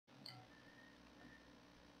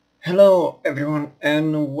Hello everyone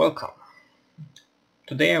and welcome.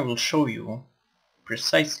 Today I will show you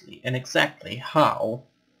precisely and exactly how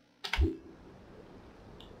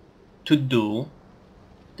to do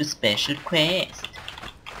the special quest.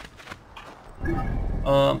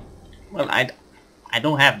 Well, I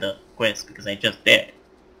don't have the quest because I just did it,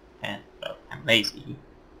 and well, I'm lazy,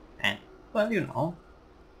 and well, you know,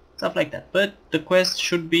 stuff like that. But the quest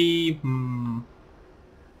should be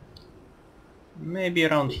maybe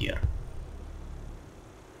around here.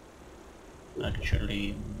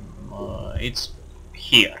 Actually, it's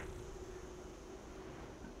here.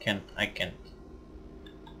 I can't.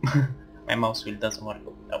 My mouse wheel doesn't work.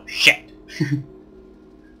 Oh shit!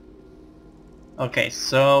 Okay,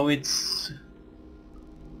 so it's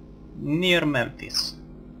near Memphis,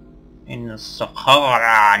 in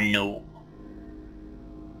Sahara. No,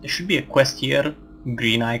 there should be a quest here.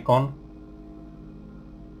 Green icon.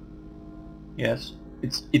 Yes,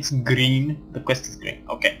 it's green. The quest is green.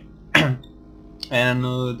 Okay, and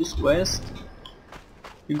this quest,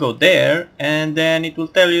 you go there, and then it will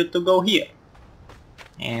tell you to go here.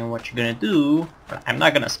 And what you're gonna do, I'm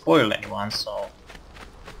not gonna spoil anyone, so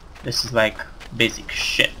this is like basic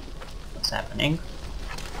shit. What's happening?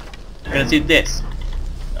 You're gonna see this.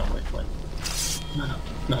 Oh wait, what?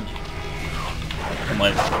 No. Come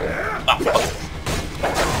on. Ah, fuck.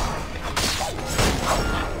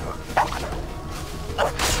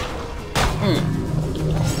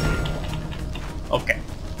 Okay.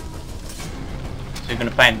 So you're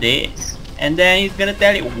gonna find this, and then he's gonna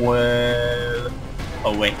tell you, well.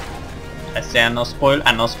 Oh wait, I say I'm not spoil.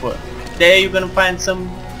 There you're gonna find some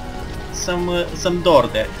door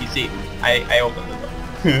there. You see, I opened the door.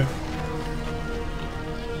 You're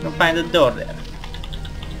gonna find the door there.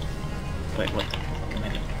 Wait, what the fuck am I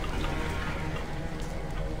doing?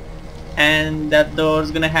 And that door is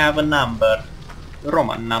gonna have a number,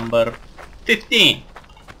 Roman number 15.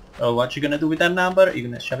 So what you gonna do with that number? You're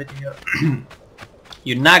gonna shove it in your.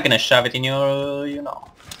 You're not gonna shove it in your, you know.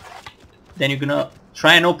 Then you're gonna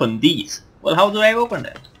try and open these. Well, how do I open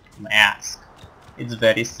it? You may ask. It's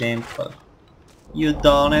very simple. You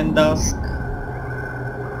dawn and dusk,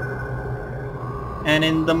 and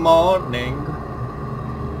in the morning.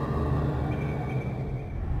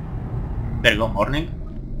 There you go, morning.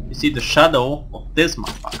 You see the shadow of this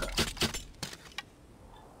motherfucker.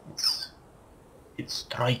 It's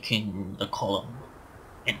striking the column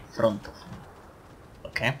in front of me.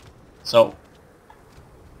 Okay, so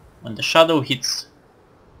when the shadow hits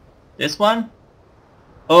this one,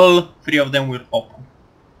 all three of them will open.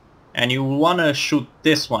 And you will wanna shoot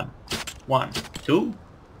this one. 1, 2.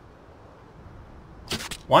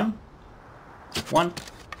 1. 1.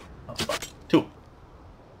 Oh, fuck. 2.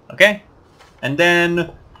 Okay? And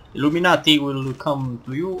then Illuminati will come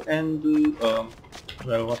to you and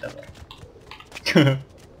well, whatever.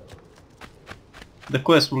 The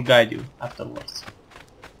quest will guide you afterwards.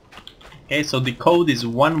 Okay, so the code is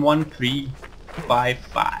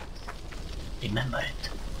 11355. Remember it.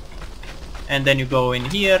 And then you go in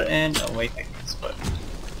here and oh wait, I can spoil.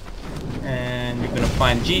 And you're gonna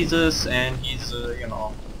find Jesus, and he's you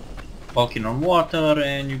know, walking on water,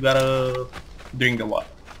 and you gotta drink the water.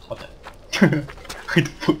 Whatever. I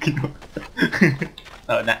don't fucking know.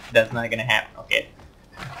 No, that's not gonna happen. Okay,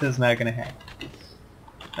 that's not gonna happen.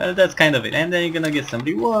 That's kind of it. And then you're gonna get some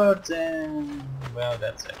rewards, and well,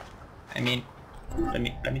 that's it. I mean, let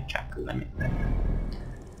me check. Let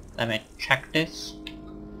me check this.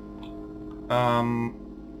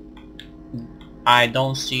 I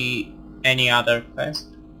don't see any other quest.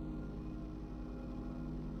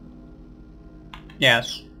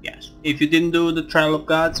 Yes. If you didn't do the Trial of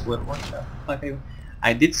Gods, well, what the fuck?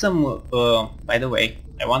 I did some. By the way,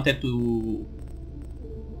 I wanted to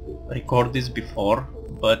record this before,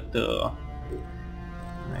 but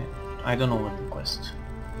I don't know what the quest.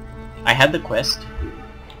 I had the quest.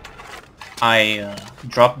 I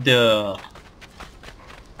dropped the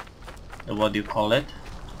what do you call it?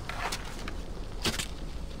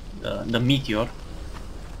 The meteor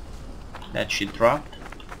that she dropped,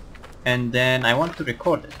 and then I wanted to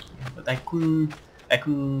record it, but I couldn't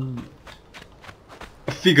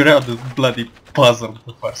figure out the bloody puzzle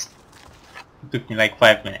first. It took me like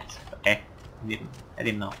 5 minutes. Okay, I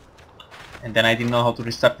didn't know, and then I didn't know how to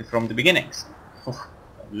restart it from the beginning. So,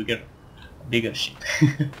 bigger shit.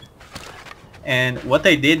 And what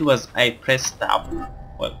I did was I pressed tab.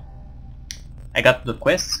 Well, I got the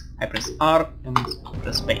quest. I pressed R and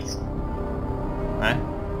the space. Right?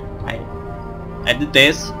 I did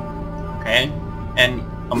this. Okay, and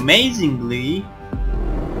amazingly,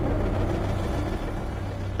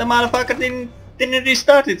 the motherfucker didn't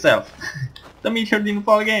restart itself. the meteor didn't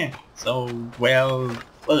fall again. So, well,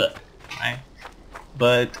 right?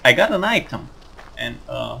 But I got an item. And,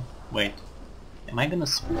 wait. Am I gonna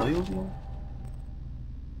spoil you?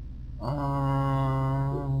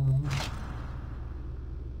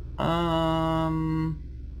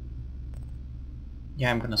 Yeah,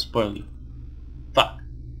 I'm gonna spoil you. Fuck.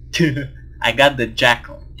 I got the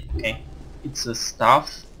jackal, okay? It's a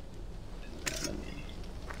staff.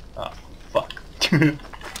 Oh, fuck.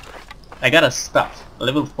 I got a staff. A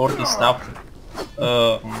level 40 staff.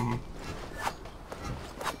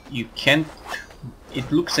 You can't...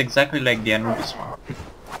 It looks exactly like the Anubis one.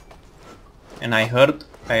 And I heard...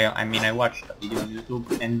 I mean, I watched a video on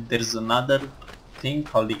YouTube, and there's another thing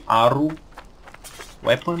called the Aru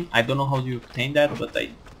weapon. I don't know how you obtain that, but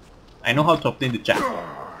I know how to obtain the jackal.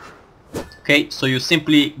 Okay, so you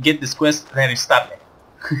simply get this quest, then restart it.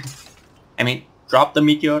 I mean, drop the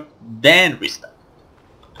meteor, then restart.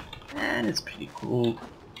 And it's pretty cool.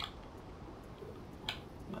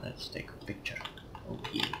 Let's take a picture. Oh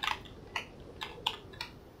yeah.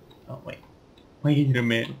 Oh wait. Wait a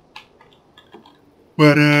minute.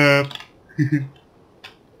 What up?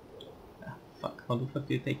 Ah, fuck, how the fuck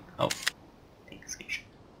do you take... Oh. Take a screenshot.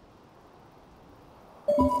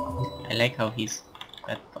 I like how he's...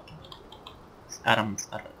 that fucking... his arms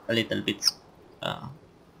are a little bit...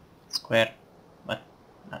 square. But...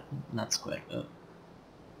 not square.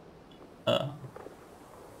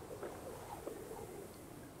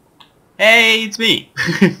 Hey, it's me!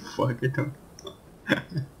 Fuck, I don't...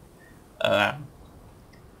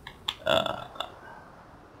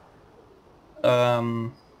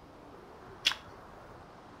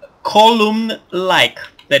 column like.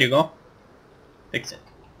 There you go. Fix it.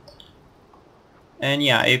 And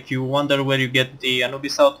yeah, if you wonder where you get the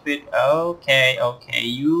Anubis outfit, okay,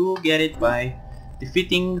 you get it by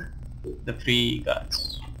defeating the 3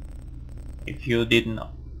 gods. If you didn't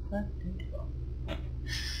know.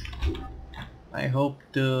 I hope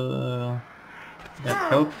that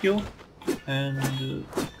helped you, and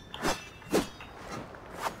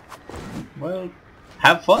well,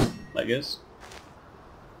 have fun, I guess.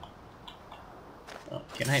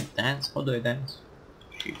 Can I dance? How do I dance?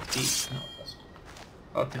 Shift D? No, that's...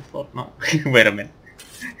 Alt F4? No. Wait a minute.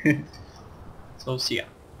 So see ya.